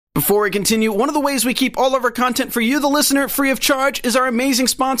Before we continue, one of the ways we keep all of our content for you, the listener, free of charge is our amazing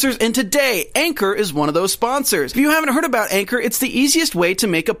sponsors, and today, Anchor is one of those sponsors. If you haven't heard about Anchor, it's the easiest way to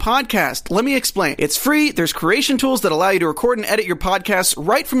make a podcast. Let me explain. It's free, there's creation tools that allow you to record and edit your podcasts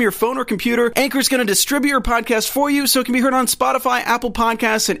right from your phone or computer. Anchor's going to distribute your podcast for you so it can be heard on Spotify, Apple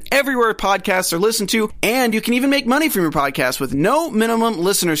Podcasts, and everywhere podcasts are listened to, and you can even make money from your podcast with no minimum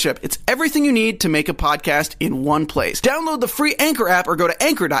listenership. It's everything you need to make a podcast in one place. Download the free Anchor app or go to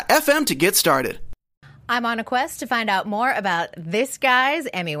anchor.fm to get started. I'm on a quest to find out more about this guy's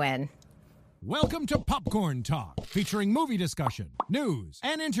Emmy win. Welcome to Popcorn Talk, featuring movie discussion, news,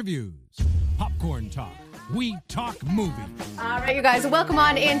 and interviews. Popcorn Talk. We talk movies. All right, you guys, welcome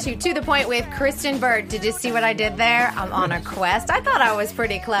on into To The Point with Kristen Burt. Did you see what I did there? I'm on a quest. I thought I was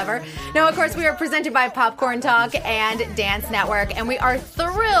pretty clever. Now, of course, we are presented by Popcorn Talk and Dance Network, and we are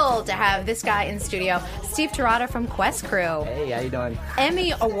thrilled to have this guy in studio, Steve Terada from Quest Crew. Hey, how you doing?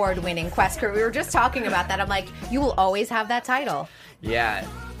 Emmy award-winning Quest Crew. We were just talking about that. I'm like, you will always have that title. Yeah,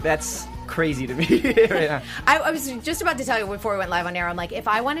 that's crazy to me right now. I was just about to tell you before we went live on air, I'm like, if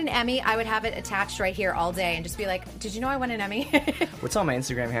I won an Emmy, I would have it attached right here all day and just be like, did you know I won an Emmy? It's on my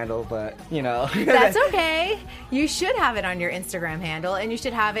Instagram handle, but, you know. That's okay. You should have it on your Instagram handle, and you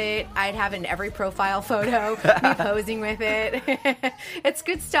should have it, I'd have it in every profile photo, me posing with it. It's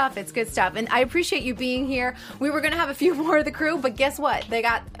good stuff. It's good stuff. And I appreciate you being here. We were going to have a few more of the crew, but guess what? They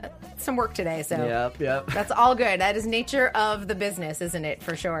got some work today, so Yep. That's all good. That is nature of the business, isn't it?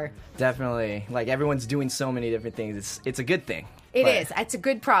 For sure. Definitely. Like, everyone's doing so many different things. It's a good thing. It is. It's a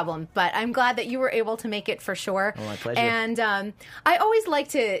good problem, but I'm glad that you were able to make it for sure. Oh, my pleasure. And I always like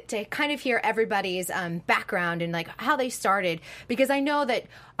to kind of hear everybody's background and like how they started, because I know that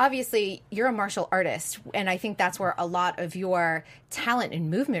obviously you're a martial artist, and I think that's where a lot of your talent and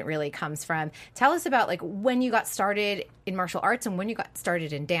movement really comes from. Tell us about like when you got started in martial arts and when you got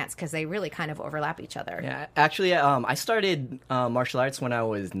started in dance, because they really kind of overlap each other. Yeah, actually, I started martial arts when I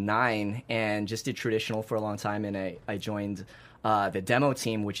was 9 and just did traditional for a long time, and I joined the demo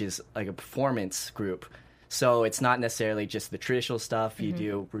team, which is like a performance group. So it's not necessarily just the traditional stuff. You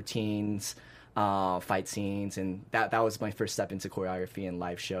do routines, fight scenes, and that was my first step into choreography and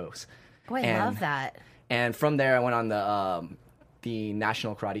live shows. Oh, I love that. And from there, I went on the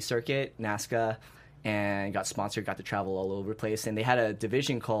National Karate Circuit, NASCA, and got sponsored, got to travel all over the place. And they had a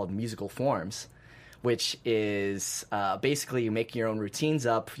division called Musical Forms, which is basically you make your own routines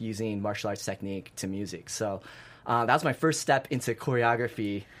up using martial arts technique to music. So that was my first step into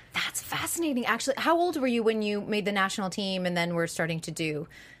choreography. That's fascinating, actually. How old were you when you made the national team and then were starting to do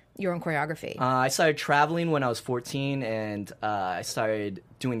your own choreography? I started traveling when I was 14, and I started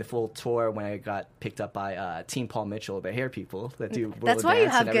doing the full tour when I got picked up by Team Paul Mitchell, the hair people that do That's why you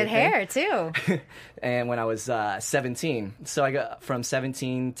have good hair, too. And when I was 17. So I got from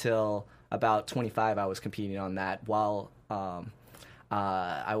 17 till about 25, I was competing on that while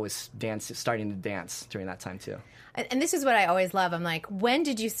I was starting to dance during that time, too. And this is what I always love. I'm like, when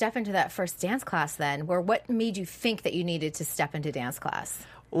did you step into that first dance class then? Or what made you think that you needed to step into dance class?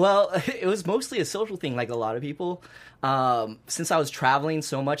 Well, it was mostly a social thing, like a lot of people. Since I was traveling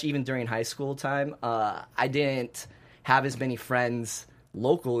so much, even during high school time, I didn't have as many friends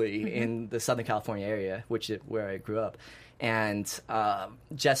locally in the Southern California area, which is where I grew up. And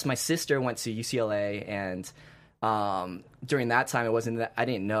just my sister went to UCLA, and during that time, it wasn't that I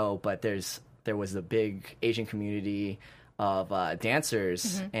didn't know, but there was a big Asian community of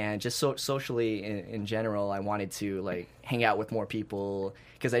dancers, and just socially in general, I wanted to like hang out with more people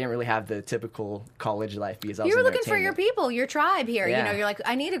because I didn't really have the typical college life because I was You were in looking for your people, your tribe here. Yeah. You know, you're like,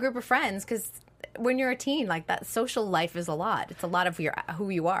 I need a group of friends, because when you're a teen, like that social life is a lot. It's a lot of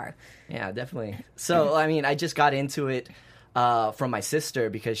who you are. Yeah, definitely. So, I mean, I just got into it from my sister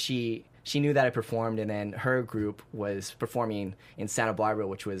because she knew that I performed, and then her group was performing in Santa Barbara,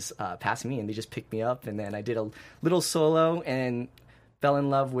 which was past me, and they just picked me up, and then I did a little solo and fell in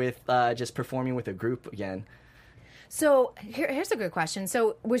love with just performing with a group again. So here's a good question.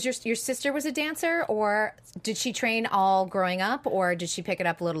 So was your sister was a dancer, or did she train all growing up, or did she pick it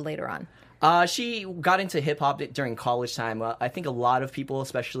up a little later on? She got into hip-hop during college time. I think a lot of people,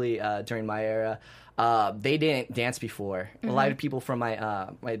 especially during my era, they didn't dance before. A lot of people from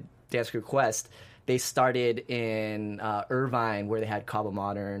my dance group Quest, they started in Irvine, where they had Cabo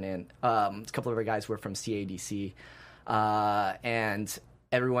Modern, and a couple of our guys were from CADC. And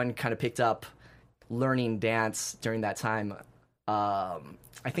everyone kind of picked up learning dance during that time.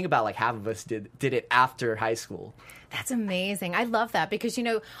 I think about like half of us did it after high school. That's amazing. I love that because,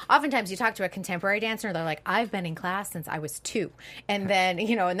 oftentimes you talk to a contemporary dancer and they're like, I've been in class since I was 2. And then,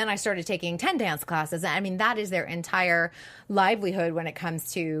 and then I started taking 10 dance classes. I mean, that is their entire livelihood when it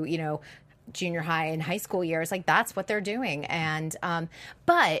comes to, junior high and high school years. Like, that's what they're doing. And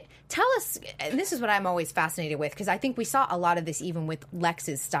but tell us, and this is what I'm always fascinated with, because I think we saw a lot of this even with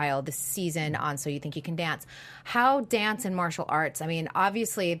Lex's style this season on So You Think You Can Dance. How dance and martial arts, I mean,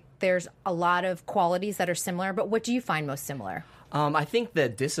 obviously there's a lot of qualities that are similar, but what do you find most similar? I think the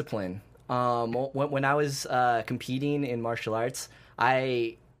discipline. When I was competing in martial arts,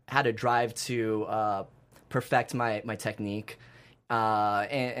 I had a drive to perfect my technique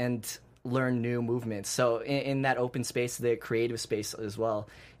and learn new movements. So in that open space, the creative space as well,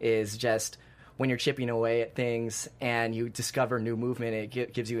 is just when you're chipping away at things and you discover new movement,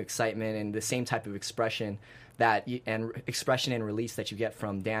 it gives you excitement, and the same type of expression expression and release that you get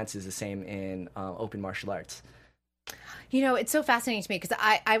from dance is the same in open martial arts. It's so fascinating to me because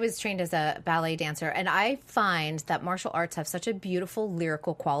I was trained as a ballet dancer, and I find that martial arts have such a beautiful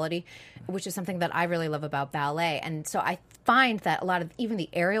lyrical quality, which is something that I really love about ballet. And so I find that a lot of even the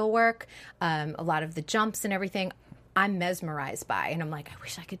aerial work, a lot of the jumps and everything, I'm mesmerized by, and I'm like, I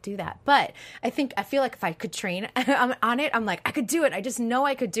wish I could do that. But I feel like if I could train on it, I'm like, I could do it. I just know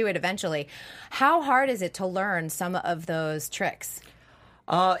I could do it eventually. How hard is it to learn some of those tricks?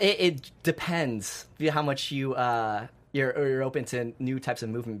 It depends how much you're open to new types of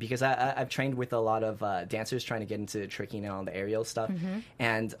movement, because I've trained with a lot of dancers trying to get into tricking and all the aerial stuff,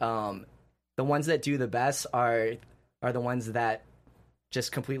 and the ones that do the best are the ones that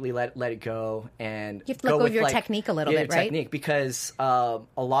just completely let it go, and you have to let go of your technique a little bit, right? Technique, because a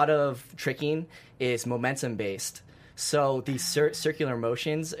lot of tricking is momentum based, so these circular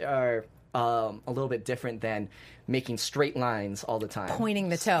motions are a little bit different than making straight lines all the time. Pointing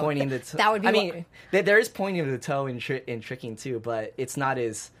the toe. That would be. I mean, there is pointing the toe in tricking too, but it's not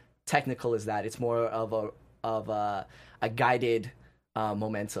as technical as that. It's more of a guided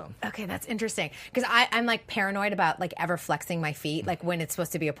momentum. Okay, that's interesting, because I'm like paranoid about like ever flexing my feet, like when it's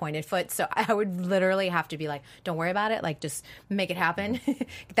supposed to be a pointed foot. So I would literally have to be like, don't worry about it, like just make it happen.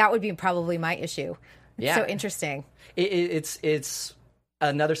 That would be probably my issue. It's so interesting. It's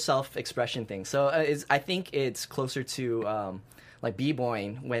another self-expression thing. So I think it's closer to like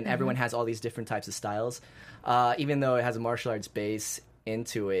b-boying, when everyone has all these different types of styles. Even though it has a martial arts base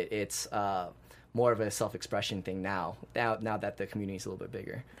into it, it's more of a self-expression thing now that the community is a little bit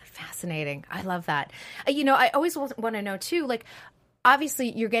bigger. Fascinating. I love that. I always want to know too, like,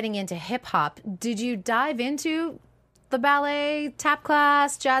 obviously you're getting into hip-hop. Did you dive into the ballet, tap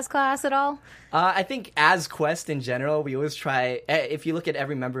class, jazz class at all? I think as Quest in general, we always try, if you look at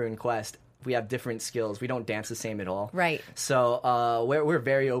every member in Quest, we have different skills. We don't dance the same at all. Right. So we're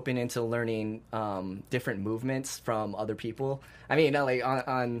very open into learning different movements from other people. I mean, like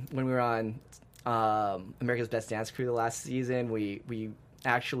on when we were on America's Best Dance Crew the last season, we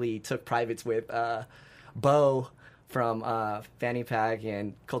actually took privates with Bo from Fanny Pack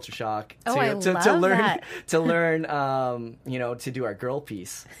and Culture Shock to learn to do our girl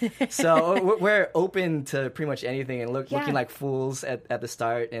piece. So we're open to pretty much anything, and looking like fools at the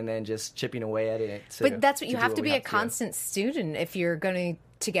start, and then just chipping away at it. But that's what you have to be, a constant student if you're going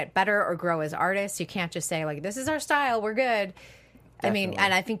to get better or grow as artists. You can't just say like, this is our style, we're good. Definitely.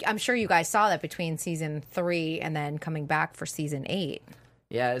 I mean, and I'm sure you guys saw that between season 3 and then coming back for season 8.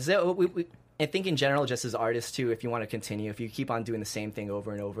 Yeah, so I think in general, just as artists too, if you want to continue, if you keep on doing the same thing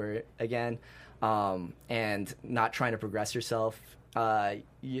over and over again, and not trying to progress yourself,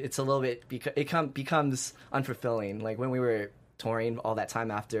 it's a little bit, it becomes unfulfilling. Like when we were touring all that time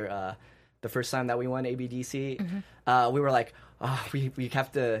after the first time that we won ABDC, we were like, oh, we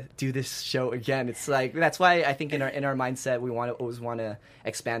have to do this show again. It's like, that's why I think in our mindset, we always want to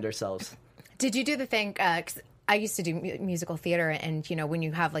expand ourselves. Did you do the thing? 'Cause I used to do musical theater, and when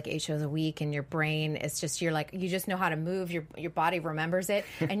you have like 8 shows a week, and your brain, it's just, you're like, you just know how to move, your body remembers it,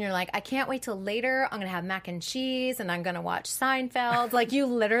 and you're like, I can't wait till later, I'm gonna have mac and cheese and I'm gonna watch Seinfeld. Like, you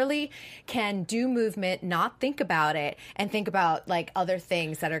literally can do movement, not think about it, and think about like other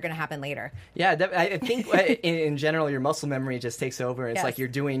things that are gonna happen later. Yeah, I think in general, your muscle memory just takes over, and it's like you're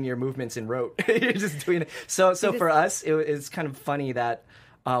doing your movements in rote. You're just doing it. So for us, it's kind of funny that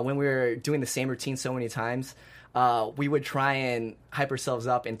when we were doing the same routine so many times, we would try and hype ourselves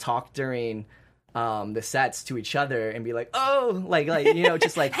up and talk during the sets to each other and be like, oh, like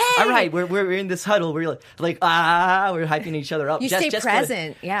just like, hey! All right, we're in this huddle. We're like we're hyping each other up. You stay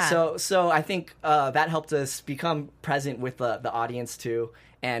present, yeah. So I think that helped us become present with the audience too,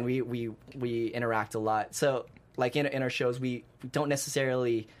 and we interact a lot. So like in our shows, we don't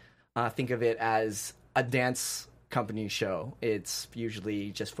necessarily think of it as a dance company show. It's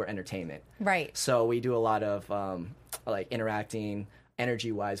usually just for entertainment. Right. So we do a lot of like interacting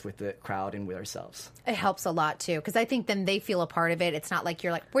energy-wise with the crowd and with ourselves. It helps a lot too, because I think then they feel a part of it. It's not like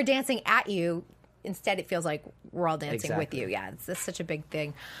you're like, we're dancing at you. Instead, it feels like we're all dancing with you. Yeah, it's such a big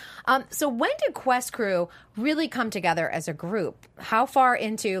thing. So when did Quest Crew really come together as a group? How far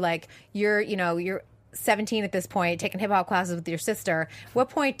into, like, you're 17 at this point, taking hip hop classes with your sister. What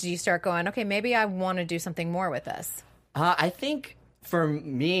point did you start going, okay, maybe I want to do something more with this? I think for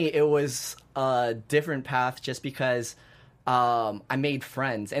me, it was a different path just because I made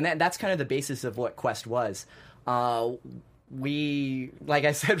friends. And that's kind of the basis of what Quest was. We, like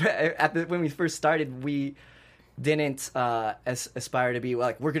I said, when we first started, we didn't aspire to be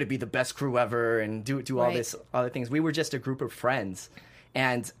like, we're going to be the best crew ever and do all this other things. We were just a group of friends,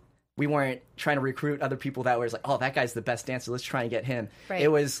 and we weren't trying to recruit other people that was like, oh, that guy's the best dancer, let's try and get him. Right. It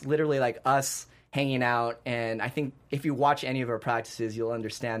was literally like us hanging out, and I think if you watch any of our practices, you'll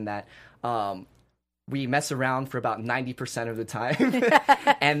understand that we mess around for about 90% of the time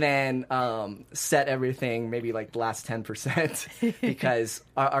and then set everything maybe like the last 10% because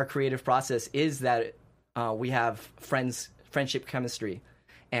our creative process is that we have friendship chemistry,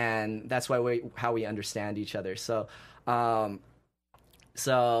 and that's how we understand each other. So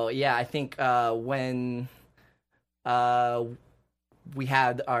yeah, I think when we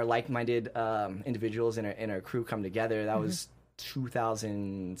had our like-minded individuals in our crew come together, that was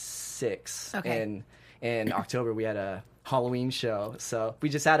 2006. Okay. In October, we had a Halloween show. So we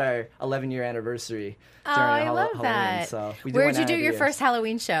just had our 11-year anniversary during love Halloween. that. So we Where did you do your first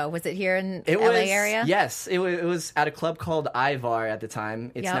Halloween show? Was it here in LA area? Yes, it was at a club called Ivar at the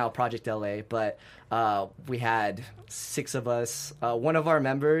time. It's now Project LA, but we had 6 of us. One of our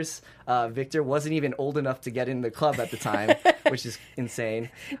members, Victor, wasn't even old enough to get in the club at the time, which is insane.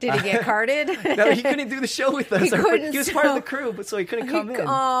 Did he get carded? No, he couldn't do the show with us. He was part of the crew, but so he couldn't come in.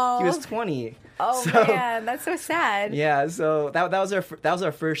 Oh. He was 20. Oh, man, that's so sad. Yeah, so that was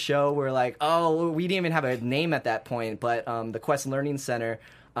our first show. We're like, oh, we didn't even have a name at that point, but the Quest Learning Center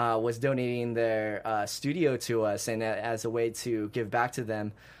was donating their studio to us, and as a way to give back to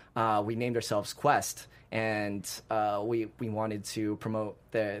them, we named ourselves Quest, and we wanted to promote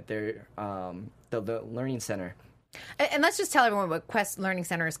the Learning Center. And let's just tell everyone what Quest Learning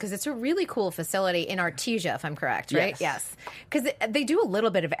Center is, because it's a really cool facility in Artesia, if I'm correct, right? Yes. Because they do a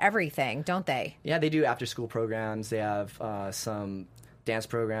little bit of everything, don't they? Yeah, they do after-school programs. They have some dance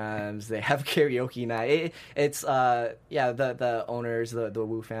programs. They have karaoke night. It's the owners, the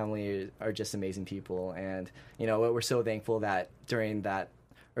Wu family are just amazing people, and we're so thankful that during that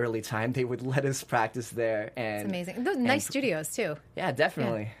early time they would let us practice there. And it's amazing. Those nice studios too. Yeah,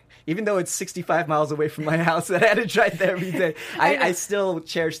 definitely. Yeah. Even though it's 65 miles away from my house and I had to drive there every day, I still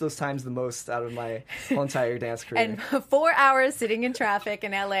cherish those times the most out of my whole entire dance career. And 4 hours sitting in traffic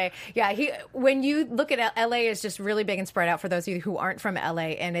in LA. Yeah, when you look at LA, is just really big and spread out for those of you who aren't from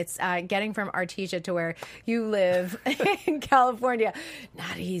LA. And it's getting from Artesia to where you live in California.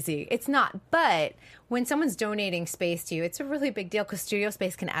 Not easy. It's not. But when someone's donating space to you, it's a really big deal, because studio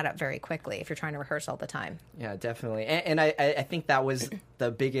space can add up very quickly if you're trying to rehearse all the time. Yeah, definitely. And I think that was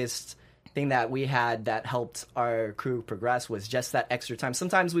the biggest thing that we had that helped our crew progress, was just that extra time.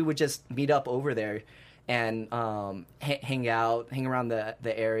 Sometimes we would just meet up over there and hang around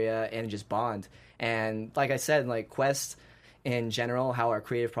the area and just bond. And like I said, like Quest in general, how our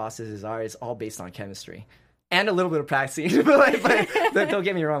creative processes are, is all based on chemistry. And a little bit of practicing. but don't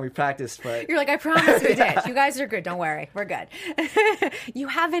get me wrong, we practiced. But you're like, I promise we did. You guys are good. Don't worry. We're good. You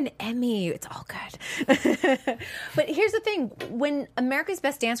have an Emmy. It's all good. But here's the thing. When America's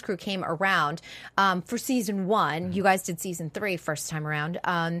Best Dance Crew came around for season 1, you guys did season 3 first time around.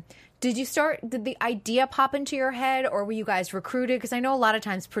 Did the idea pop into your head, or were you guys recruited? Because I know a lot of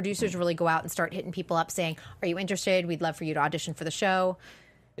times producers really go out and start hitting people up saying, are you interested? We'd love for you to audition for the show.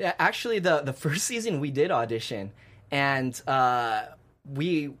 Yeah, actually, the first season we did audition, and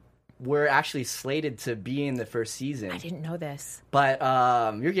we were actually slated to be in the first season. I didn't know this. But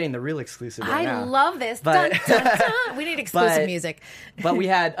you're getting the real exclusive right now. I love this. But, dun, dun, dun. We need exclusive music. But we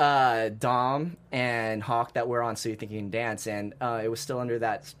had Dom and Hawk that were on So You Think You Can Dance, and it was still under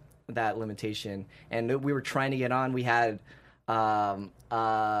that limitation. And we were trying to get on. We had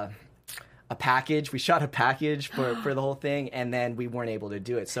a package. We shot a package for the whole thing, and then we weren't able to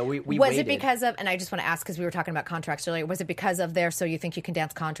do it. So we was waited. It because of, and I just want to ask, because we were talking about contracts earlier, was it because of their So You Think You Can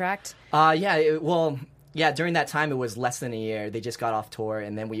Dance contract? During that time it was less than a year. They just got off tour,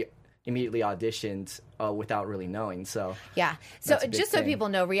 and then immediately auditioned without really knowing. So yeah. So that's a big just so thing. people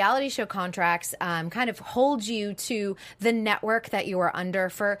know, reality show contracts kind of hold you to the network that you are under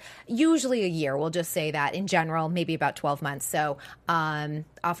for usually a year. We'll just say that in general, maybe about 12 months. So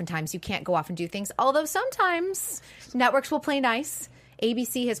oftentimes you can't go off and do things, although sometimes networks will play nice.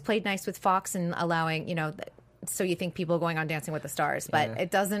 ABC has played nice with Fox and allowing, so you think people going on Dancing with the Stars, but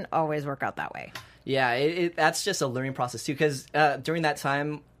it doesn't always work out that way. Yeah, that's just a learning process too, because during that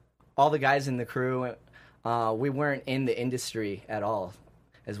time, all the guys in the crew, we weren't in the industry at all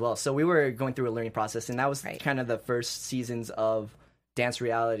as well. So we were going through a learning process, and that was kind of the first seasons of dance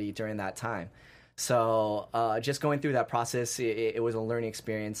reality during that time. So just going through that process, it was a learning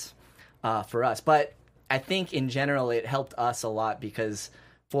experience for us. But I think in general, it helped us a lot because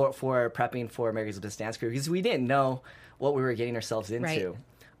for prepping for America's Best Dance Crew, because we didn't know what we were getting ourselves into.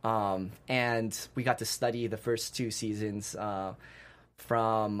 And we got to study the first 2 seasons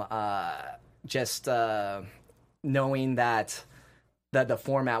from just knowing that the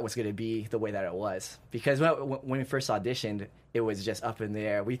format was going to be the way that it was. Because when we first auditioned, it was just up in the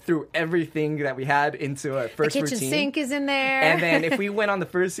air. We threw everything that we had into our first routine. The kitchen sink is in there. And then if we went on the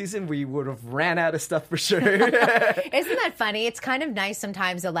first season, we would have ran out of stuff for sure. Isn't that funny? It's kind of nice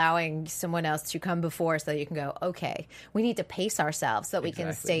sometimes allowing someone else to come before so that you can go, okay, we need to pace ourselves so that we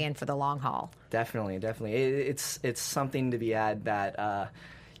can stay in for the long haul. Definitely. It's something to be had that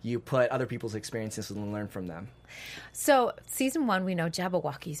you put other people's experiences and learn from them. So season 1, we know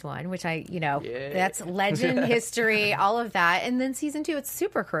Jabberwockies won, which that's legend, history, all of that. And then season 2, it's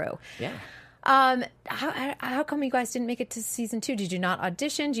Super Crew. Yeah. How come you guys didn't make it to season 2? Did you not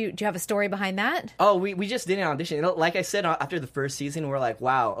audition? Do you have a story behind that? Oh, we just didn't audition. Like I said, after the first season, we're like,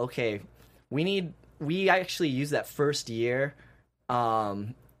 wow, okay, we actually used that first year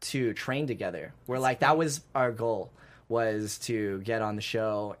to train together. We're like, that was our goal, was to get on the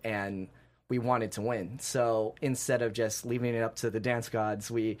show, and we wanted to win. So instead of just leaving it up to the dance gods,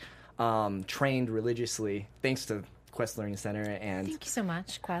 we trained religiously, thanks to Quest Learning Center. And thank you so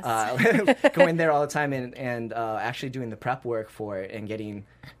much, Quest. Going there all the time and actually doing the prep work for it and getting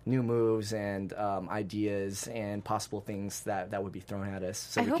new moves and ideas and possible things that would be thrown at us.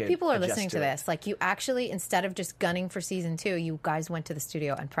 So I hope people are listening to this. Like, you actually, instead of just gunning for season 2, you guys went to the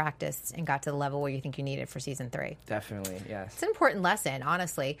studio and practiced and got to the level where you think you need it for season 3. Definitely, yes. It's an important lesson,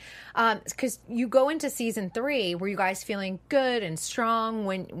 honestly, because you go into season 3. Were you guys feeling good and strong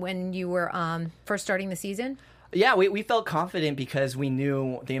when you were first starting the season? Yeah, we felt confident because we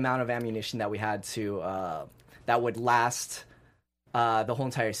knew the amount of ammunition that we had to that would last the whole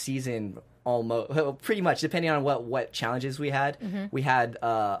entire season, almost pretty much, depending on what challenges we had. Mm-hmm. We had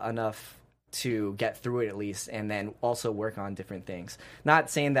enough to get through it at least, and then also work on different things. Not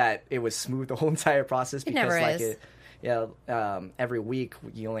saying that it was smooth the whole entire process, because never is. Every week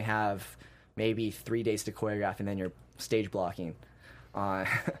you only have maybe 3 days to choreograph, and then you're stage blocking.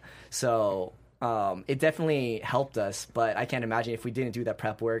 So. It definitely helped us, but I can't imagine if we didn't do that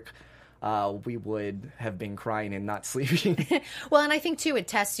prep work, we would have been crying and not sleeping. Well, and I think, too, it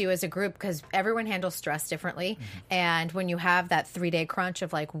tests you as a group because everyone handles stress differently. Mm-hmm. And when you have that 3-day crunch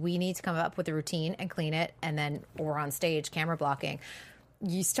of, like, we need to come up with a routine and clean it, and then we're on stage camera blocking,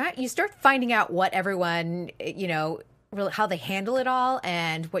 you start finding out what everyone, really how they handle it all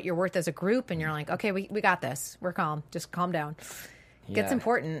and what you're worth as a group. And you're like, okay, we got this. We're calm. Just calm down. Gets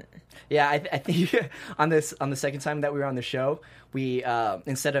important. Yeah, I think on the second time that we were on the show, we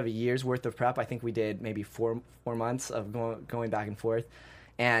instead of a year's worth of prep, I think we did maybe 4 months of going back and forth,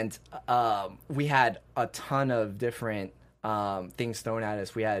 and we had a ton of different things thrown at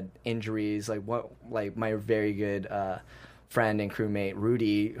us. We had injuries, like my very good friend and crewmate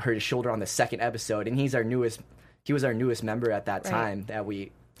Rudy hurt his shoulder on the second episode, and he was our newest member at that time that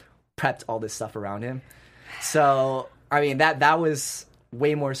we prepped all this stuff around him. So. I mean, that was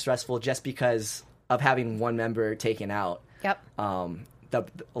way more stressful just because of having one member taken out. Yep. A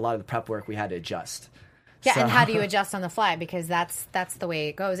lot of the prep work we had to adjust. Yeah, and how do you adjust on the fly? Because that's the way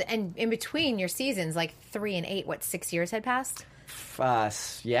it goes. And in between your seasons, like 3 and 8, 6 years had passed?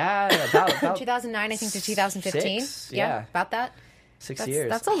 Yeah, about 2009, I think, to 2015. 6, yeah, about that. 6 years.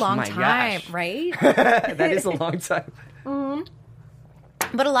 That's a long time, gosh. Right? That is a long time. Mm-hmm.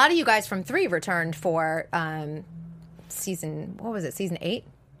 But a lot of you guys from 3 returned for... season 8?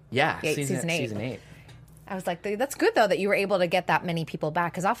 Yeah, season 8. Season 8. I was like, that's good, though, that you were able to get that many people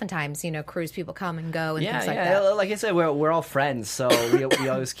back, because oftentimes, cruise people come and go and things like that. Yeah, like I said, we're all friends, so we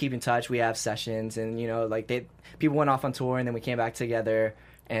always keep in touch. We have sessions, and, people went off on tour, and then we came back together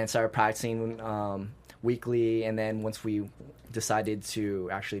and started practicing weekly, and then once we decided to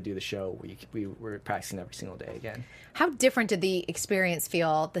actually do the show, we were practicing every single day again. How different did the experience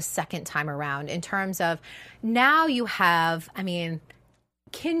feel the second time around in terms of now you have, I mean,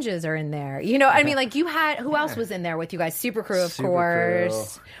 Kinjas are in there. You know, I mean, like you had, who else was in there with you guys? Super Crew, of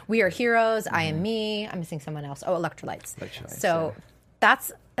course. We Are Heroes, I Am Me. I'm missing someone else. Oh, Electrolytes. So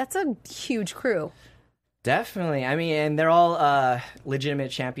that's a huge crew. Definitely. I mean, and they're all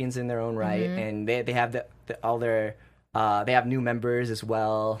legitimate champions in their own right, and they have all their they have new members as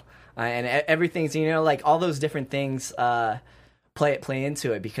well, and everything's, you know, like all those different things play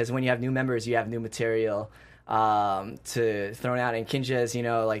into it, because when you have new members, you have new material to throw out. And Kinjas, you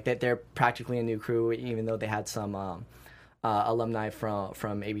know, like they're practically a new crew, even though they had some alumni from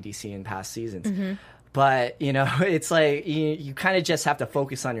ABDC in past seasons. But, you know, it's like you kind of just have to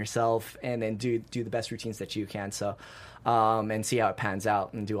focus on yourself and then do the best routines that you can. So, and see how it pans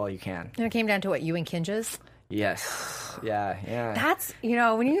out and do all you can. And it came down to what, you and Kinjas? Yes. Yeah. That's, you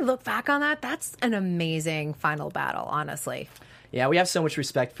know, when you look back on that, that's an amazing final battle, honestly. Yeah, we have so much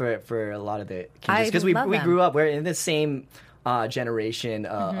respect for a lot of the Kinjas, because we grew up, we're in the same generation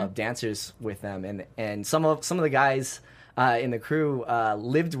of dancers with them, and some of the guys in the crew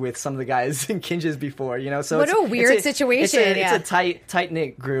lived with some of the guys in Kinjas before, you know. So what a weird situation. It's a tight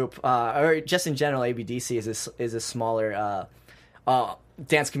knit group, or just in general, ABDC is a smaller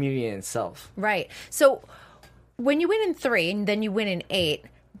dance community in itself. Right. So when you win in 3 and then you win in 8,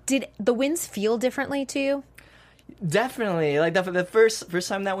 did the wins feel differently to you? Definitely. Like the first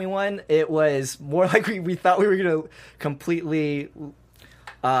time that we won, it was more like we thought we were gonna completely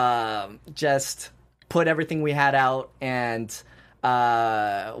just put everything we had out, and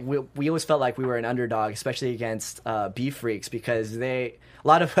we always felt like we were an underdog, especially against Beef Freaks, because a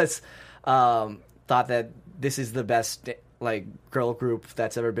lot of us thought that this is the best like girl group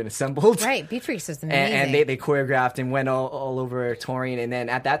that's ever been assembled. Right, Beef Freaks is amazing. And they choreographed and went all over touring. And then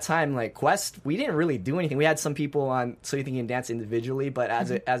at that time, like Quest, we didn't really do anything. We had some people on So You Think You Can Dance individually, but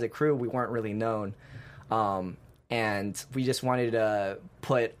as a crew, we weren't really known. And we just wanted to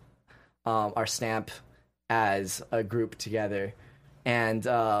put our stamp as a group together. And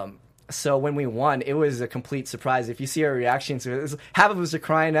so when we won, it was a complete surprise. If you see our reactions, half of us are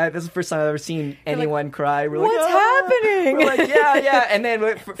crying. This is the first time I've ever seen anyone cry. We're what's happening? We're like, yeah. And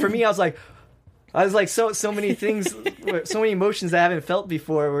then for me, I was like, so many things, so many emotions that I haven't felt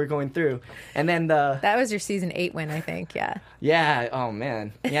before we're going through. And then that was your season 8 win, I think. Yeah. Yeah. Oh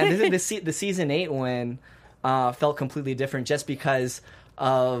man. Yeah. The season 8 win felt completely different, just because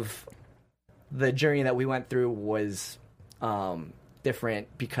of the journey that we went through was different,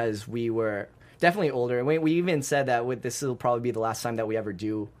 because we were definitely older. And we even said that this will probably be the last time that we ever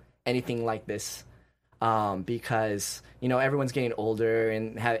do anything like this, because, you know, everyone's getting older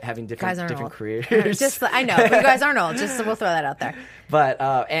and having different careers. I know, but you guys aren't old. Just we'll throw that out there. But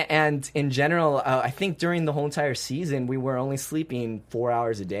and in general, I think during the whole entire season, we were only sleeping 4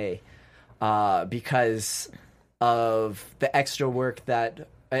 hours a day, because of the extra work that.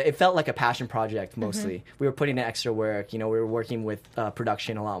 It felt like a passion project mostly. We were putting in extra work. You know, we were working with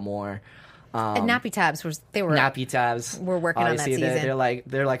production a lot more. And Nappy Tabs Nappy Tabs. We're working on that season. They're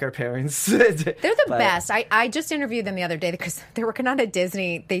like our parents. They're the best. I just interviewed them the other day because they're working on they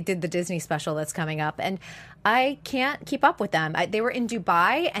did the Disney special that's coming up, and I can't keep up with them. They were in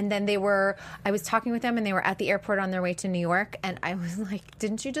Dubai, and then I was talking with them, and they were at the airport on their way to New York, and I was like,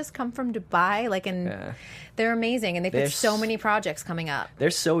 didn't you just come from Dubai? They're amazing, and they've got so many projects coming up.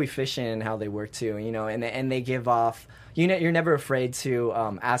 They're so efficient in how they work too, you know, and they give off, you know, you're never afraid to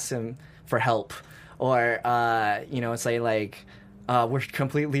ask them for help, or you know, say like we're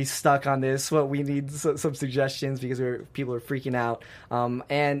completely stuck on this, we need some suggestions, because people are freaking out,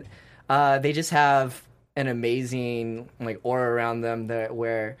 and they just have an amazing like aura around them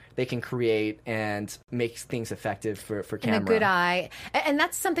where they can create and make things effective for camera. And a good eye. And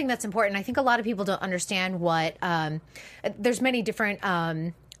that's something that's important. I think a lot of people don't understand what there's many different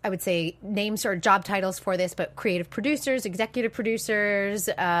I would say names or job titles for this, but creative producers, executive producers,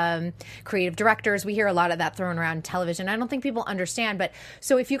 creative directors. We hear a lot of that thrown around television. I don't think people understand. But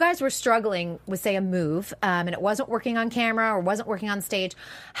so if you guys were struggling with, say, a move and it wasn't working on camera or wasn't working on stage,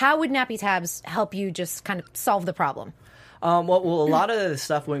 how would Nappy Tabs help you just kind of solve the problem? Well, a lot of the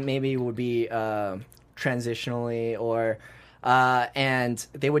stuff would be transitionally, or and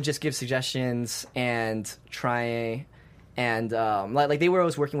they would just give suggestions and try. And like they were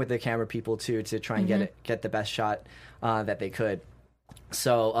always working with the camera people too, to try and get the best shot that they could.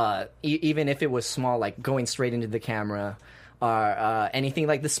 So even if it was small, like going straight into the camera, or anything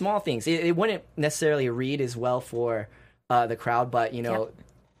like the small things, it wouldn't necessarily read as well for the crowd. But you know,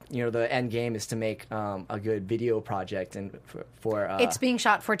 the end game is to make a good video project and for it's being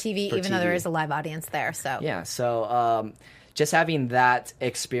shot for TV, for even though TV. there is a live audience there. So Yeah, so just having that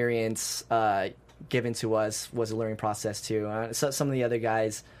experience given to us was a learning process too. So some of the other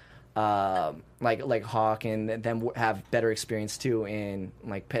guys, like Hawk and them, have better experience too in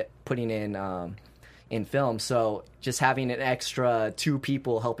putting in film. So just having an extra 2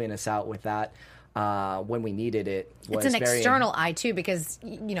 people helping us out with that when we needed it was it's an very external eye too, because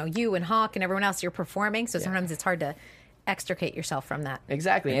you and Hawk and everyone else, you're performing, so sometimes it's hard to extricate yourself from that.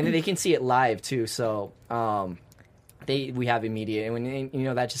 Exactly, and they can see it live too. So we have immediate, and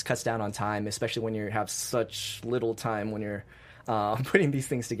when that just cuts down on time, especially when you have such little time when you're putting these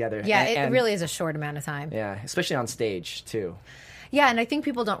things together. Yeah, and it really is a short amount of time. Yeah, especially on stage too. Yeah, and I think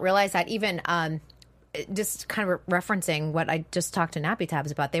people don't realize that even just kind of referencing what I just talked to Nappy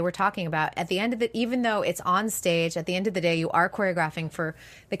Tabs about. They were talking about at the end of even though it's on stage, at the end of the day, you are choreographing for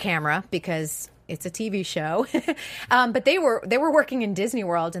the camera because it's a TV show. But they were working in Disney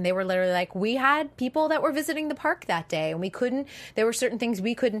World, and they were literally like, we had people that were visiting the park that day, and there were certain things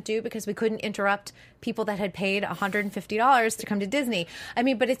we couldn't do because we couldn't interrupt people that had paid $150 to come to Disney. I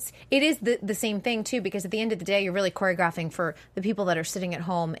mean, but it is the same thing too, because at the end of the day, you're really choreographing for the people that are sitting at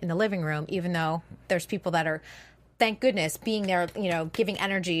home in the living room, even though there's people that are, thank goodness, being there, giving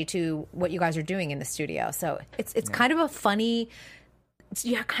energy to what you guys are doing in the studio. So it's kind of a funny.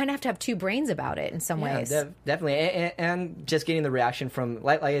 You kind of have to have 2 brains about it in some ways. Definitely, and just getting the reaction from,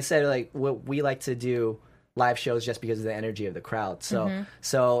 like I said, like what we like to do live shows just because of the energy of the crowd. So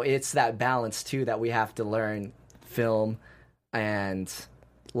so it's that balance too that we have to learn, film and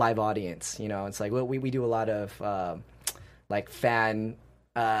live audience. It's like we do a lot of fan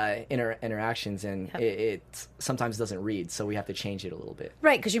interactions, and it sometimes doesn't read, so we have to change it a little bit.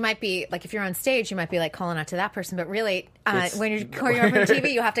 Right, because you might be, like, if you're on stage, you might be, like, calling out to that person, but really, when you're choreographing on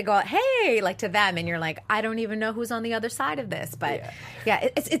TV, you have to go, hey, like, to them, and you're like, I don't even know who's on the other side of this. But,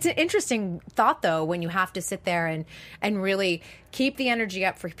 it's an interesting thought, though, when you have to sit there and really keep the energy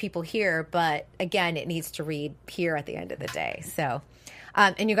up for people here, but, again, it needs to read here at the end of the day, so...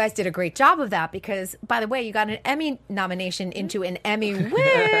 and you guys did a great job of that because, by the way, you got an Emmy nomination into an Emmy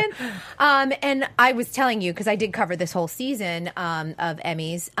win. And I was telling you, because I did cover this whole season of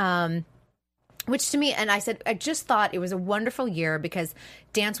Emmys, which to me, and I said, I just thought it was a wonderful year because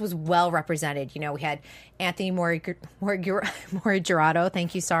dance was well represented. We had Anthony Morigerato,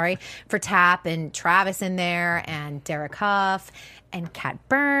 thank you, sorry, for Tap, and Travis in there, and Derek Huff, and Kat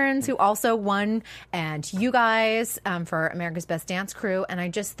Burns, who also won, and you guys for America's Best Dance Crew. And I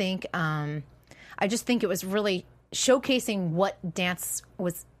just think it was really showcasing what dance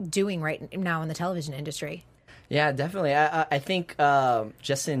was doing right now in the television industry. Yeah, definitely. I think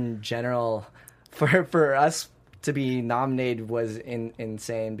just in general, for us to be nominated was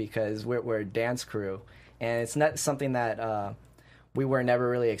insane because we're a dance crew, and it's not something that we were never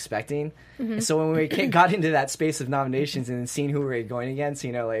really expecting. Mm-hmm. So when we got into that space of nominations and seeing who we were going against,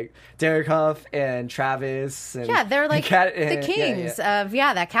 like Derek Huff and Travis. And they're like the kings of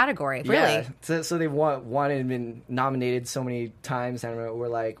that category, really. Yeah. So they wanted and been nominated so many times, and we're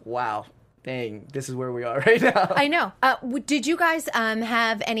like, wow, dang, this is where we are right now. I know. Did you guys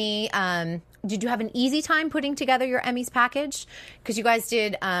have any... did you have an easy time putting together your Emmys package? Because you guys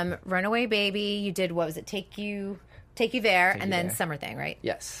did Runaway Baby. You did, what was it, Take You There, and then Summer Thing, right?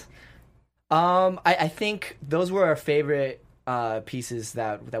 Yes. I think those were our favorite pieces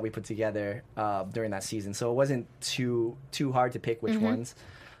that we put together during that season. So it wasn't too hard to pick which ones.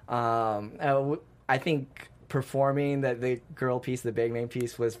 I think performing the girl piece, the big name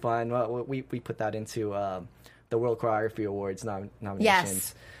piece, was fun. We put that into the World Choreography Awards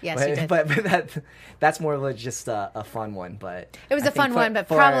nominations. Yes, you did. But that's more of just a fun one. But it was a fun one, but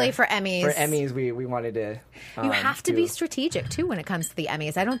probably for Emmys. For Emmys, we wanted to. You have to be strategic too when it comes to the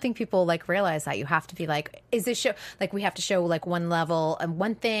Emmys. I don't think people realize that. You have to be like, is this show we have to show one level and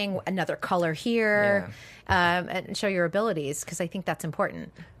one thing, another color here. And show your abilities, because I think that's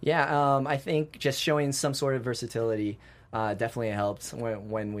important. Yeah, I think just showing some sort of versatility definitely helped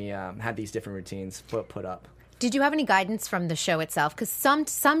when we had these different routines put up. Did you have any guidance from the show itself? Because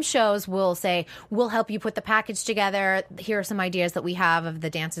some shows will say, we'll help you put the package together. Here are some ideas that we have of the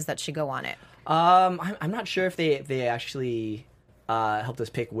dances that should go on it. I'm not sure if they actually helped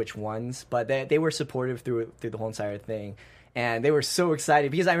us pick which ones, but they were supportive through the whole entire thing. And they were so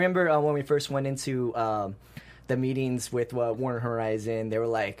excited because I remember when we first went into the meetings with Warner Horizon, they were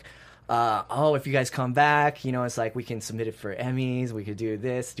like, if you guys come back, it's like we can submit it for Emmys, we could do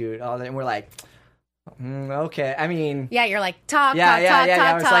this, do all that. And we're like, Okay, I mean, Yeah, you're like talk, yeah, talk, yeah, talk, yeah,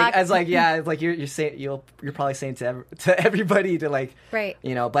 yeah. talk, talk. It's like, yeah, it's like you're saying you're probably saying to everybody to like, Right.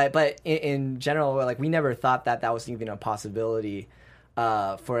 you know, but in general, like we never thought that was even a possibility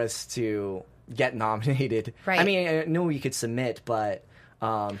for us to get nominated. Right. I mean, I knew we could submit, but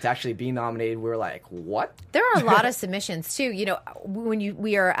to actually be nominated, we were like, what? There are a lot of submissions too. You know, when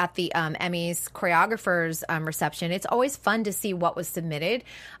we are at the Emmys choreographers reception, it's always fun to see what was submitted,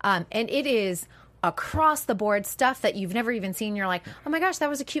 and it is across the board stuff that you've never even seen. You're like, oh my gosh, that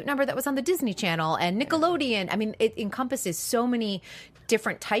was a cute number that was on the Disney Channel and Nickelodeon. I mean, it encompasses so many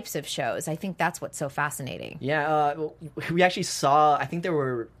different types of shows. I think that's what's so fascinating. Yeah, we actually saw. I think there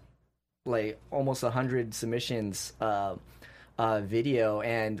were like almost 100 submissions. Video,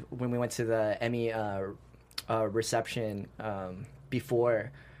 and when we went to the Emmy reception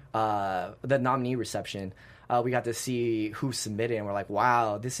before the nominee reception, we got to see who submitted, and we're like,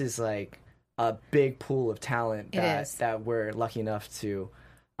 wow, this is like a big pool of talent that we're lucky enough to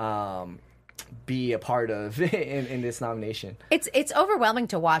be a part of in this nomination. It's overwhelming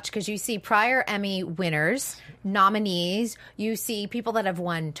to watch because you see prior Emmy winners, nominees, you see people that have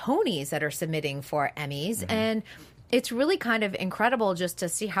won Tonys that are submitting for Emmys, and it's really kind of incredible just to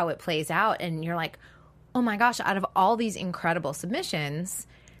see how it plays out. And you're like, oh my gosh, out of all these incredible submissions,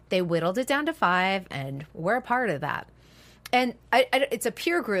 they whittled it down to 5, and we're a part of that. And it's a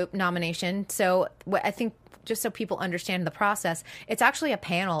peer group nomination. So I think just so people understand the process, it's actually a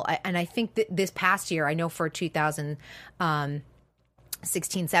panel. And I think that this past year, I know for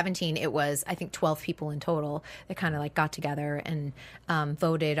 2016, 17, it was, I think, 12 people in total that kind of like got together and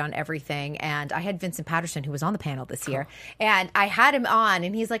voted on everything. And I had Vincent Patterson, who was on the panel this year, and I had him on,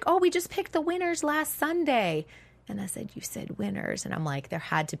 and he's like, oh, we just picked the winners last Sunday. And I said, you said winners. And I'm like, there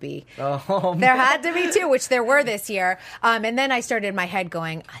had to be. Oh, there had to be 2, which there were this year. And then I started in my head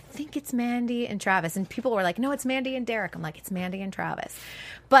going, I think it's Mandy and Travis. And people were like, no, it's Mandy and Derek. I'm like, it's Mandy and Travis.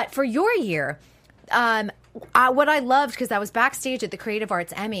 But for your year, what I loved, because I was backstage at the Creative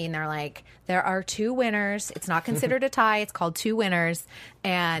Arts Emmy, and they're like, there are 2 winners. It's not considered a tie. It's called 2 winners.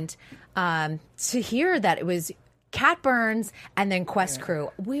 And to hear that it was Kat Burns and then Quest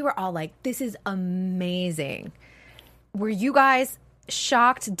Crew, we were all like, this is amazing. Were you guys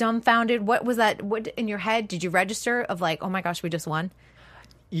shocked, dumbfounded? What was that? What in your head did you register of like, oh my gosh, we just won?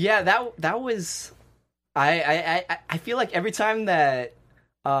 Yeah, that was. I feel like every time that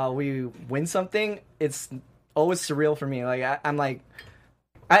we win something, it's always surreal for me. Like I'm like,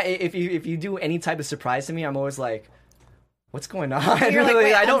 if you do any type of surprise to me, I'm always like, what's going on? You're like,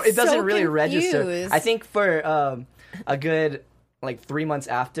 wait, I don't. I'm It doesn't so really confused. register. I think for a good like 3 months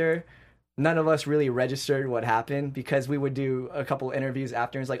after, none of us really registered what happened, because we would do a couple interviews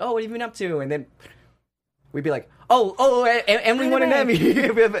after, and it's like, oh, what have you been up to? And then we'd be like, and we won an Emmy.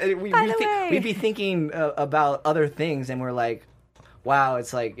 We'd be thinking about other things, and we're like, wow,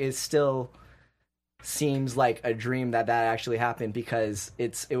 it's like, it still seems like a dream that actually happened, because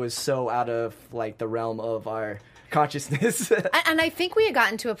it was so out of like the realm of our consciousness. And I think we had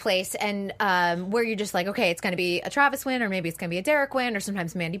gotten to a place and where you're just like, okay, it's going to be a Travis win, or maybe it's going to be a Derek win, or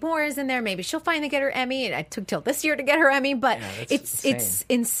sometimes Mandy Moore is in there. Maybe she'll finally get her Emmy. And it took till this year to get her Emmy, but it's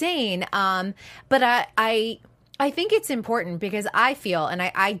insane. But I think it's important, because I feel, and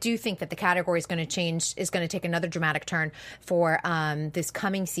I do think that the category is going to change, is going to take another dramatic turn for this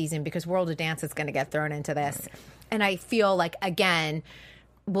coming season, because World of Dance is going to get thrown into this. And I feel like, again,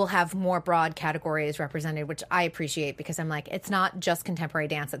 we'll have more broad categories represented, which I appreciate, because I'm like, it's not just contemporary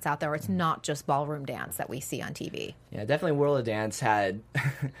dance that's out there. It's not just ballroom dance that we see on TV. Yeah, definitely World of Dance had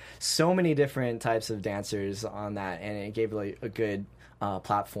so many different types of dancers on that, and it gave like a good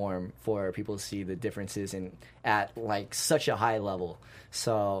platform for people to see the differences at like such a high level.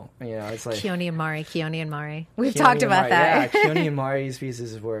 So, you know, it's like Keone and Mari. We've talked about that. Yeah, Keone and Mari's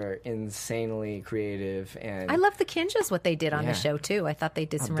pieces were insanely creative, and I love the Kinjas, what they did on the show too. I thought they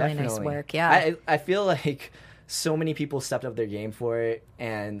did some really nice work. Yeah, I feel like so many people stepped up their game for it,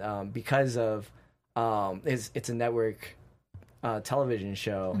 and because of it's a network television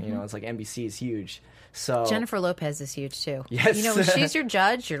show. You know, it's like NBC is huge. So Jennifer Lopez is huge too. Yes. You know, when she's your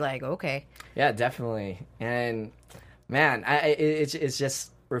judge, you're like, okay. Yeah, definitely. And man, it's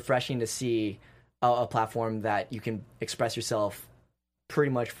just refreshing to see a platform that you can express yourself pretty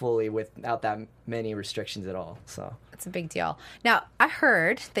much fully without that many restrictions at all. So it's a big deal. Now, I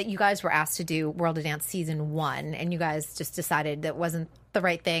heard that you guys were asked to do World of Dance season 1, and you guys just decided that wasn't the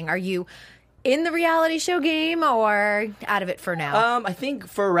right thing. Are you in the reality show game or out of it for now? I think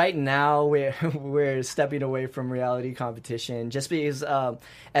for right now we're stepping away from reality competition just because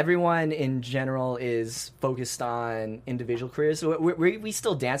everyone in general is focused on individual careers. So we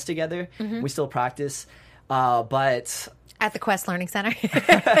still dance together, we still practice, but At the Quest Learning Center.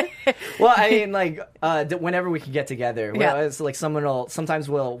 well, I mean, like whenever we can get together, Yeah. it's like sometimes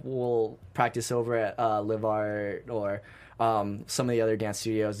we'll practice over at Live Art or some of the other dance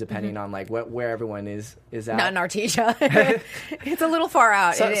studios, depending on like where everyone is at. Not in Artesia. It's a little far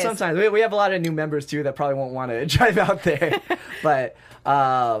out. It is. Sometimes we have a lot of new members too that probably won't want to drive out there, but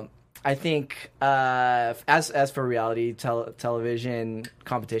I think as for reality television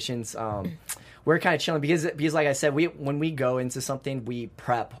competitions, we're kind of chilling because like I said, when we go into something, we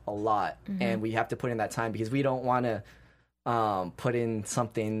prep a lot and we have to put in that time because we don't want to put in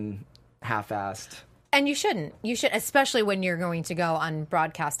something half-assed. And you shouldn't. You should, especially when you're going to go on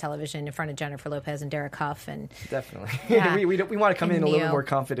broadcast television in front of Jennifer Lopez and Derek Huff. And Definitely. Yeah. we want to come in a little Neo. more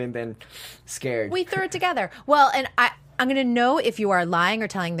confident than scared. we threw it together. Well, and I'm going to know if you are lying or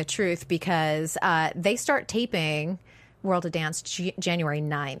telling the truth because they start taping World of Dance January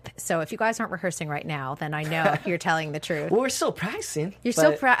 9th. So if you guys aren't rehearsing right now, then I know you're telling the truth. Well, we're still practicing. You're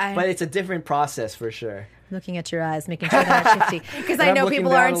still but it's a different process for sure. Looking at your eyes, making sure they're not shifty. Because I I'm know looking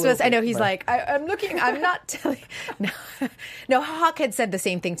people down aren't a little supposed. I know bit, he's but- like, I'm looking. I'm not telling. No. Hawk had said the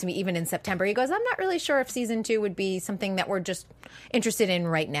same thing to me even in September. He goes, I'm not really sure if season 2 would be something that we're just interested in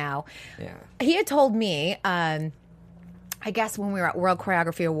right now. Yeah. He had told me. I guess when we were at World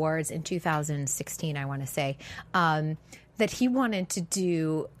Choreography Awards in 2016, I want to say. That he wanted to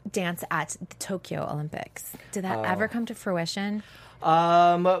do dance at the Tokyo Olympics. Did that ever come to fruition?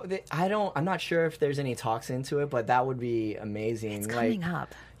 I'm not sure if there's any talks into it, but that would be amazing. It's coming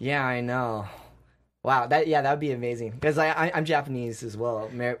up. Yeah, I know. Wow, that would be amazing because I'm Japanese as well,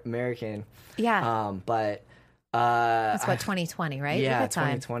 American. Yeah. But That's 2020, right? yeah, We got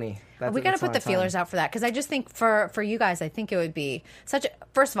time. 2020. We got to put the feelers out for that because I just think for you guys, I think it would be such.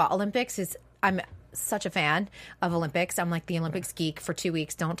 First of all, Olympics is. I'm such a fan of Olympics. I'm like the Olympics geek for 2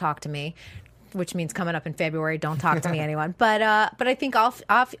 weeks. Don't talk to me, which means coming up in February. Don't talk to me, anyone. But I think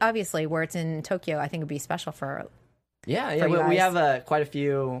obviously where it's in Tokyo, I think it'd be special for. Yeah, you we guys. have quite a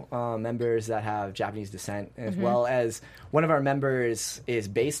few members that have Japanese descent, as well as one of our members is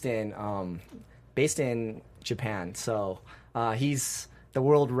based in Japan. So he's the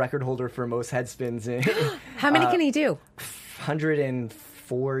world record holder for most head spins. How many can he do?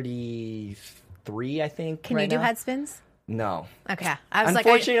 143, I think. Can you do head spins? No. Okay, I was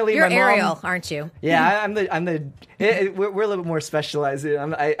Unfortunately, you're my mom- Ariel, aren't you? Yeah, we're a little bit more specialized.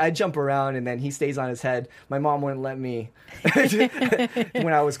 I jump around and then he stays on his head. My mom wouldn't let me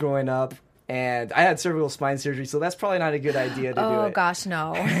when I was growing up. And I had cervical spine surgery, so that's probably not a good idea to do Oh it. gosh,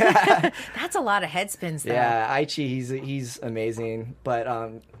 no. That's a lot of head spins, though. Yeah, Aichi, he's amazing. But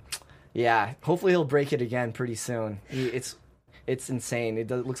yeah, hopefully he'll break it again pretty soon. It's insane. It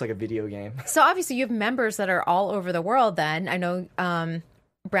looks like a video game. So obviously you have members that are all over the world then. I know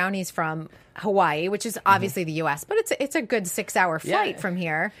Brownie's from Hawaii, which is obviously the US, but it's a good 6-hour flight from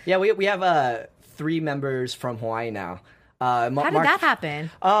here. Yeah, we have 3 members from Hawaii now. How did that happen?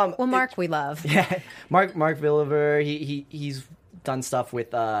 Well, Mark we love. Yeah, Mark Villiver, he's done stuff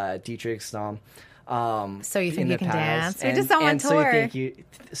with Dietrich Stom. So You Think in You the Can past. Dance. We just saw on and So You tour. Think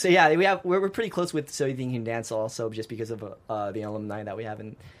so yeah, we're pretty close with So You Think You Can Dance also, just because of the alumni that we have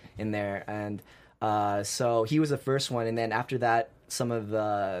in there. And so he was the first one, and then after that, some of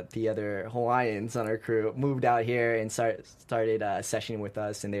the other Hawaiians on our crew moved out here and started sessioning with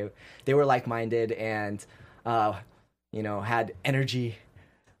us, and they were like-minded and had energy.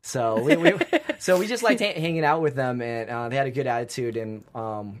 So we just liked hanging out with them, and they had a good attitude, and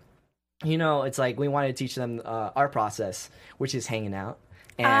it's like we wanted to teach them our process, which is hanging out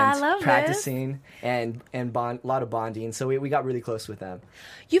and I love practicing and a lot of bonding. So we got really close with them.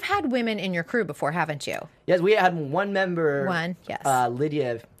 You've had women in your crew before, haven't you? Yes, we had one member, yes.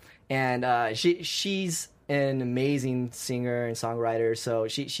 Lydia, and she's an amazing singer and songwriter. So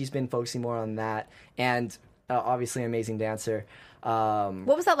she's been focusing more on that, and obviously an amazing dancer. What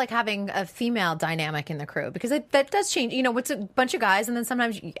was that like having a female dynamic in the crew? Because that does change. It's a bunch of guys, and then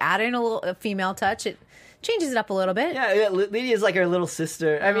sometimes you add in a female touch. It changes it up a little bit. Yeah, Lydia's like our little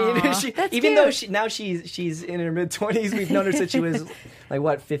sister. I mean, that's even cute. though she's in her mid-20s, we've known her since she was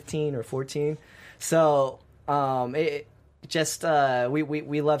like 15 or 14. So we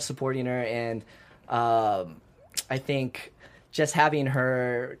love supporting her, and I think just having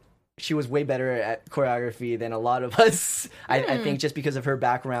her. She was way better at choreography than a lot of us. I think just because of her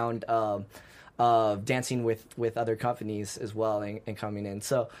background of dancing with other companies as well and coming in.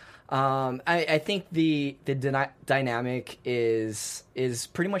 So I think the dynamic is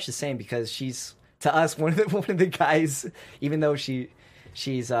pretty much the same, because she's, to us, one of the guys, even though she's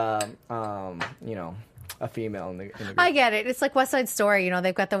a female in the group. I get it. It's like West Side Story.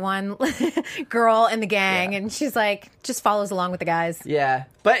 They've got the one girl in the gang, and she's like just follows along with the guys. Yeah,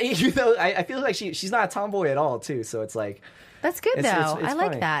 but I feel like she's not a tomboy at all too. So it's like, that's good though. It's I like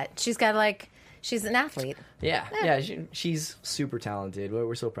funny. that. She's got she's an athlete. Yeah. She's super talented.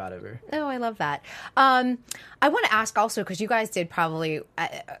 We're so proud of her. Oh, I love that. I want to ask also, because you guys did probably,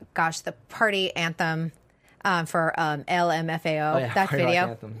 the party anthem for LMFAO, that Party video. Rock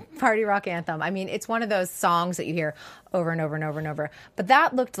Anthem. Party Rock Anthem. I mean, it's one of those songs that you hear over and over and over and over. But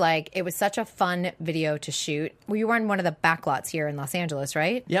that looked like it was such a fun video to shoot. Well, you were in one of the backlots here in Los Angeles,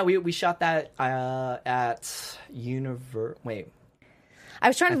 right? Yeah, we shot that at I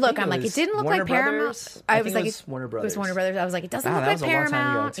was trying to look. I'm like, it didn't look Warner like Paramount. Brothers? I think was it like, was Warner Brothers. It was Warner Brothers. I was like, it doesn't look That like was a long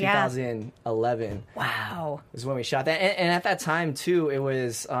Paramount. time ago, 2011. Wow. Is when we shot that, and at that time too, it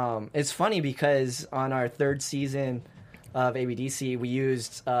was. It's funny because on our third season of ABDC, we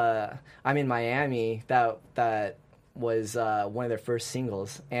used "I'm in Miami." That was one of their first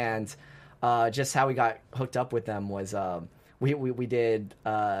singles, and just how we got hooked up with them was we did.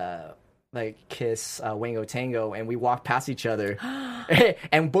 Like Kiss, Wango Tango, and we walked past each other,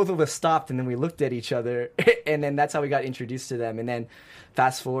 and both of us stopped, and then we looked at each other, and then that's how we got introduced to them. And then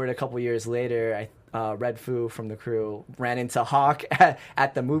fast forward a couple years later, Red Foo from the crew ran into Hawk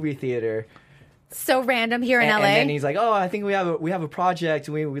at the movie theater. So random here in LA. And then he's like, "Oh, I think we have a project.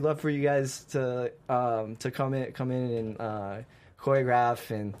 We love for you guys to come in and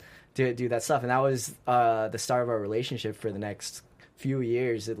choreograph and do that stuff." And that was the start of our relationship for the next few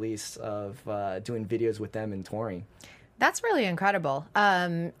years, at least, of doing videos with them and touring. That's really incredible.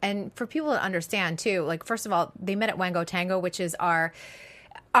 And for people to understand too, like, first of all, they met at Wango Tango, which is our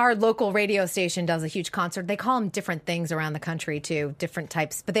local radio station does a huge concert. They call them different things around the country too, different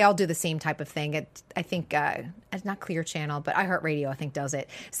types, but they all do the same type of thing. I think it's not Clear Channel, but iHeartRadio I think does it.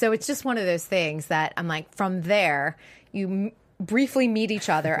 So it's just one of those things that I'm like, from there you briefly meet each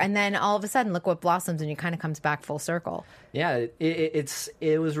other, and then all of a sudden, look what blossoms, and it kind of comes back full circle. Yeah,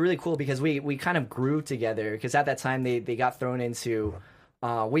 it was really cool because we kind of grew together, because at that time they got thrown into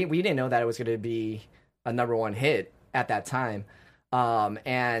we didn't know that it was going to be a #1 hit at that time,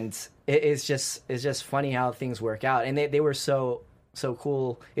 and it's just funny how things work out, and they were so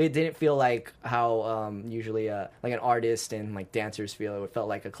cool. It didn't feel like how usually like an artist and like dancers feel. It felt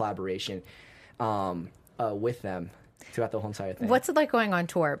like a collaboration with them throughout the whole entire thing. What's it like going on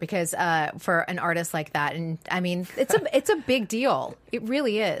tour? Because for an artist like that, and I mean, it's a big deal. It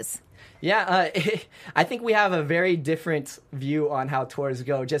really is. Yeah, I think we have a very different view on how tours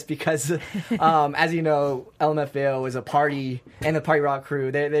go, just because, as you know, LMFAO is a party, and the Party Rock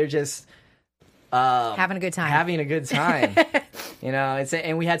crew, they're just having a good time.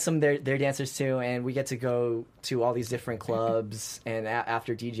 And we had some of their dancers too, and we get to go to all these different clubs and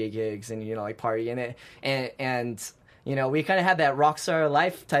after DJ gigs, and like party in it, and we kind of had that rock star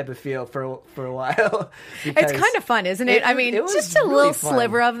life type of feel for a while. It's kind of fun, isn't it? I mean, just a really little fun.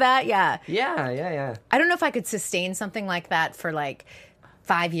 sliver of that, yeah. Yeah. I don't know if I could sustain something like that for like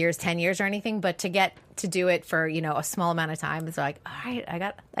 5 years, 10 years or anything, but to get to do it for, a small amount of time, it's like, all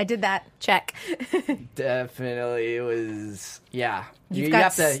right, I did that. Check. Definitely. It was, yeah. You've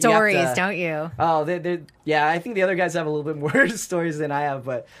got stories, don't you? Oh, yeah, I think the other guys have a little bit more stories than I have,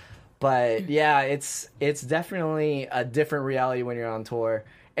 but yeah, it's definitely a different reality when you're on tour,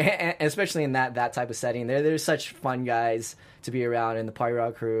 and especially in that type of setting. There's such fun guys to be around, and the Party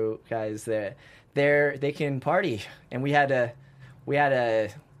Rock crew guys, they can party, and we had to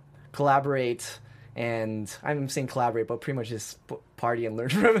collaborate, and I'm saying collaborate, but pretty much just party and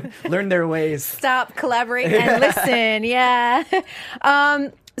learn their ways. Stop, collaborate, and listen. Yeah.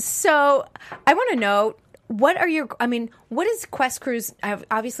 So I want to know, what is Quest Cruise?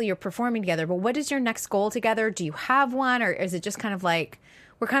 Obviously, you're performing together, but what is your next goal together? Do you have one, or is it just kind of like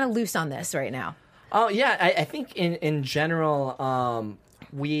we're kind of loose on this right now? Oh yeah, I think in general,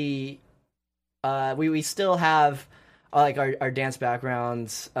 we still have like our dance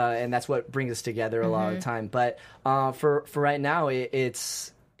backgrounds, and that's what brings us together a lot of the time. But for right now,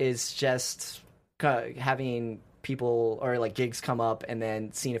 it's just having people or like gigs come up, and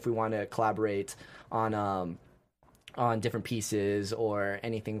then seeing if we want to collaborate on different pieces or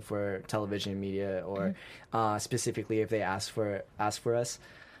anything for television media, or specifically if they ask for us.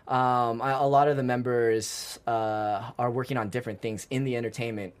 A lot of the members are working on different things in the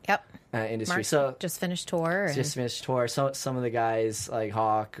entertainment industry. Mark So just finished tour. just finished tour. So some of the guys like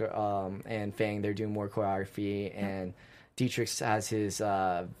Hawk and Fang, they're doing more choreography, and Dietrich has his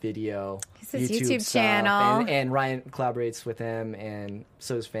video, his YouTube stuff, channel, and Ryan collaborates with him, and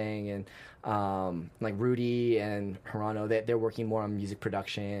so is Fang, and like Rudy and Hirano, they're working more on music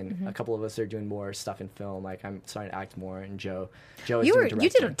production. A couple of us are doing more stuff in film. Like I'm starting to act more, and Joe is doing directing. You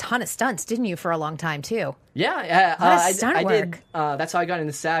did a ton of stunts, didn't you, for a long time too? Yeah, A lot of stunt I work. did. That's how I got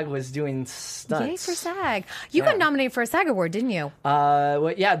into SAG, was doing stunts. Yay for SAG! You got nominated for a SAG award, didn't you?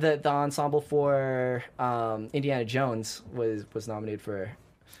 Well, yeah, the ensemble for Indiana Jones was nominated for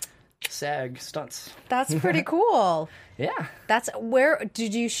SAG stunts. That's pretty cool. Yeah. That's where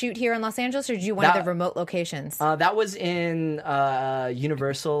did you shoot here in Los Angeles, or did you one of the remote locations? That was in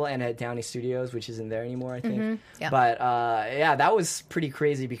Universal and at Downey Studios, which isn't there anymore, I think. Yeah. But yeah, that was pretty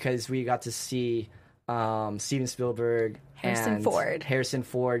crazy because we got to see Steven Spielberg Harrison and Ford. Harrison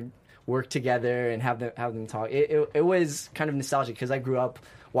Ford work together and have them talk. It was kind of nostalgic because I grew up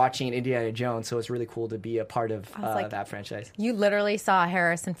watching Indiana Jones, so it's really cool to be a part of that franchise. You literally saw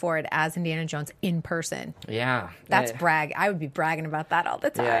Harrison Ford as Indiana Jones in person. Yeah, That's brag. I would be bragging about that all the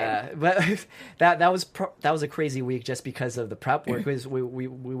time. Yeah, but that was a crazy week just because of the prep work. Because we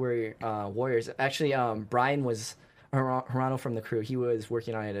were warriors. Actually, Brian was Hirano from the crew. He was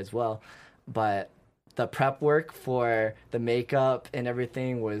working on it as well, but the prep work for the makeup and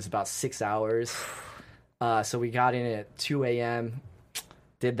everything was about 6 hours. So we got in at 2 a.m.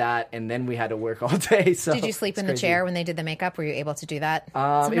 Did that, and then we had to work all day. So did you sleep in the chair when they did the makeup? Were you able to do that?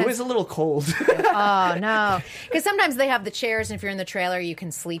 It was a little cold. Oh no, because sometimes they have the chairs, and if you're in the trailer, you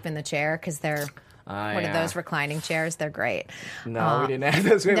can sleep in the chair because they're one of those reclining chairs. They're great. No, we didn't have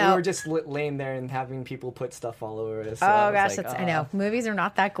those. No. We were just laying there and having people put stuff all over us. So Oh gosh, I know. Movies are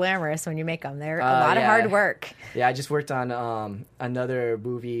not that glamorous when you make them. They're a lot of yeah. hard work. Yeah, I just worked on another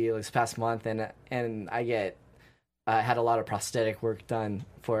movie this past month, and I had a lot of prosthetic work done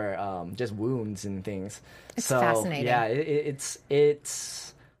for just wounds and things. It's so, fascinating. Yeah, it's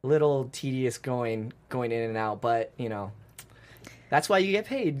a little tedious going in and out, but you know. That's why you get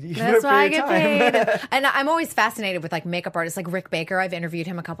paid. That's why I get paid. And I'm always fascinated with like makeup artists like Rick Baker. I've interviewed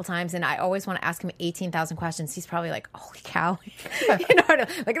him a couple times, and I always want to ask him 18,000 questions. He's probably like, holy cow. You know,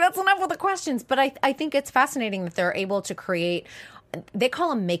 like that's enough with the questions. But I think it's fascinating that they're able to create, they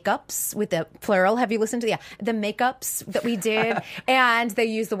call them makeups with the plural. Have you listened to the makeups that we did? And they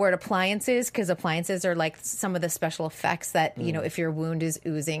use the word appliances because appliances are like some of the special effects that, you know, if your wound is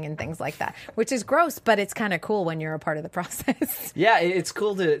oozing and things like that, which is gross, but it's kind of cool when you're a part of the process. Yeah, it's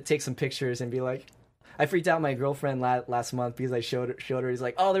cool to take some pictures and be like, I freaked out my girlfriend last month because I showed her. He's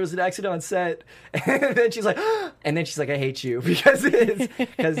like, "Oh, there was an accident on set," and then she's like, "I hate you," because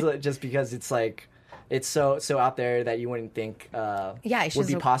it's like it's so out there that you wouldn't think would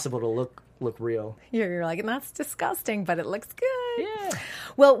be possible to look real. You're like, that's disgusting, but it looks good. Yeah.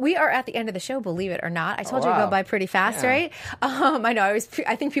 Well, we are at the end of the show, believe it or not. I told you to go by pretty fast, right? I know.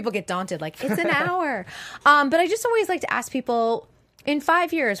 I think people get daunted, like it's an hour. But I just always like to ask people, in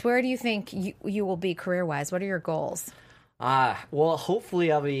 5 years, where do you think you will be career-wise? What are your goals? Well,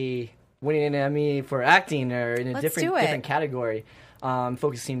 hopefully I'll be winning an Emmy for acting or in a different category.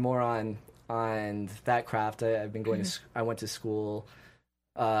 Focusing more on that craft. I've been going I went to school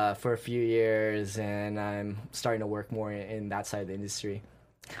for a few years, and I'm starting to work more in that side of the industry.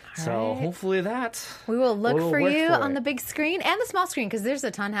 So hopefully we will look for you on it. the big screen and the small screen, because there's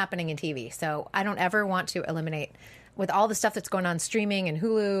a ton happening in TV. So I don't ever want to eliminate, with all the stuff that's going on streaming and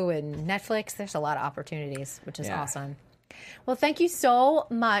Hulu and Netflix, there's a lot of opportunities, which is awesome. Well, thank you so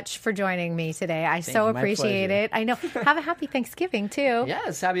much for joining me today. I so appreciate it. I know. Have a happy Thanksgiving, too.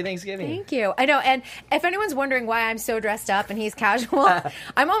 Yes, happy Thanksgiving. Thank you. I know. And if anyone's wondering why I'm so dressed up and he's casual,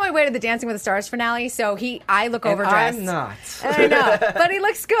 I'm on my way to the Dancing with the Stars finale, so I look overdressed. I'm not. I know. But he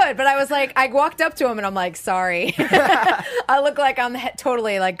looks good. But I was like, I walked up to him and I'm like, sorry. I look like I'm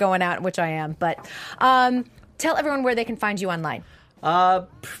totally like going out, which I am. But tell everyone where they can find you online.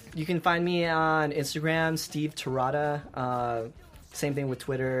 You can find me on Instagram, Steve Terada. Same thing with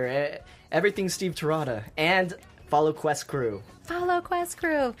Twitter. Everything Steve Terada. And follow Quest Crew. Follow Quest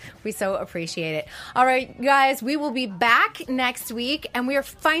Crew. We so appreciate it. All right, guys, we will be back next week, and we are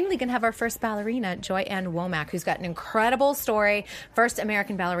finally going to have our first ballerina, Joy Ann Womack, who's got an incredible story. First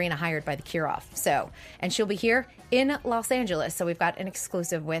American ballerina hired by the Kirov. And she'll be here in Los Angeles. So we've got an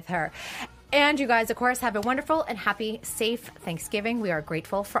exclusive with her. And you guys, of course, have a wonderful and happy, safe Thanksgiving. We are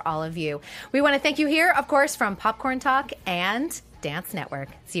grateful for all of you. We want to thank you here, of course, from Popcorn Talk and Dance Network.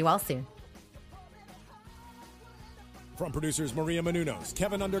 See you all soon. From producers Maria Menounos,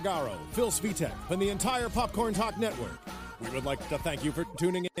 Kevin Undergaro, Phil Svitek, and the entire Popcorn Talk Network, we would like to thank you for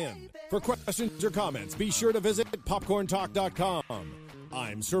tuning in. For questions or comments, be sure to visit popcorntalk.com.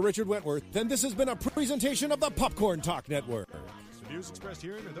 I'm Sir Richard Wentworth, and this has been a presentation of the Popcorn Talk Network. The views expressed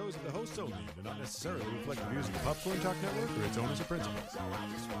herein are those of the hosts only and do not necessarily reflect the views of the Popcorn Talk Network or its owners or principals.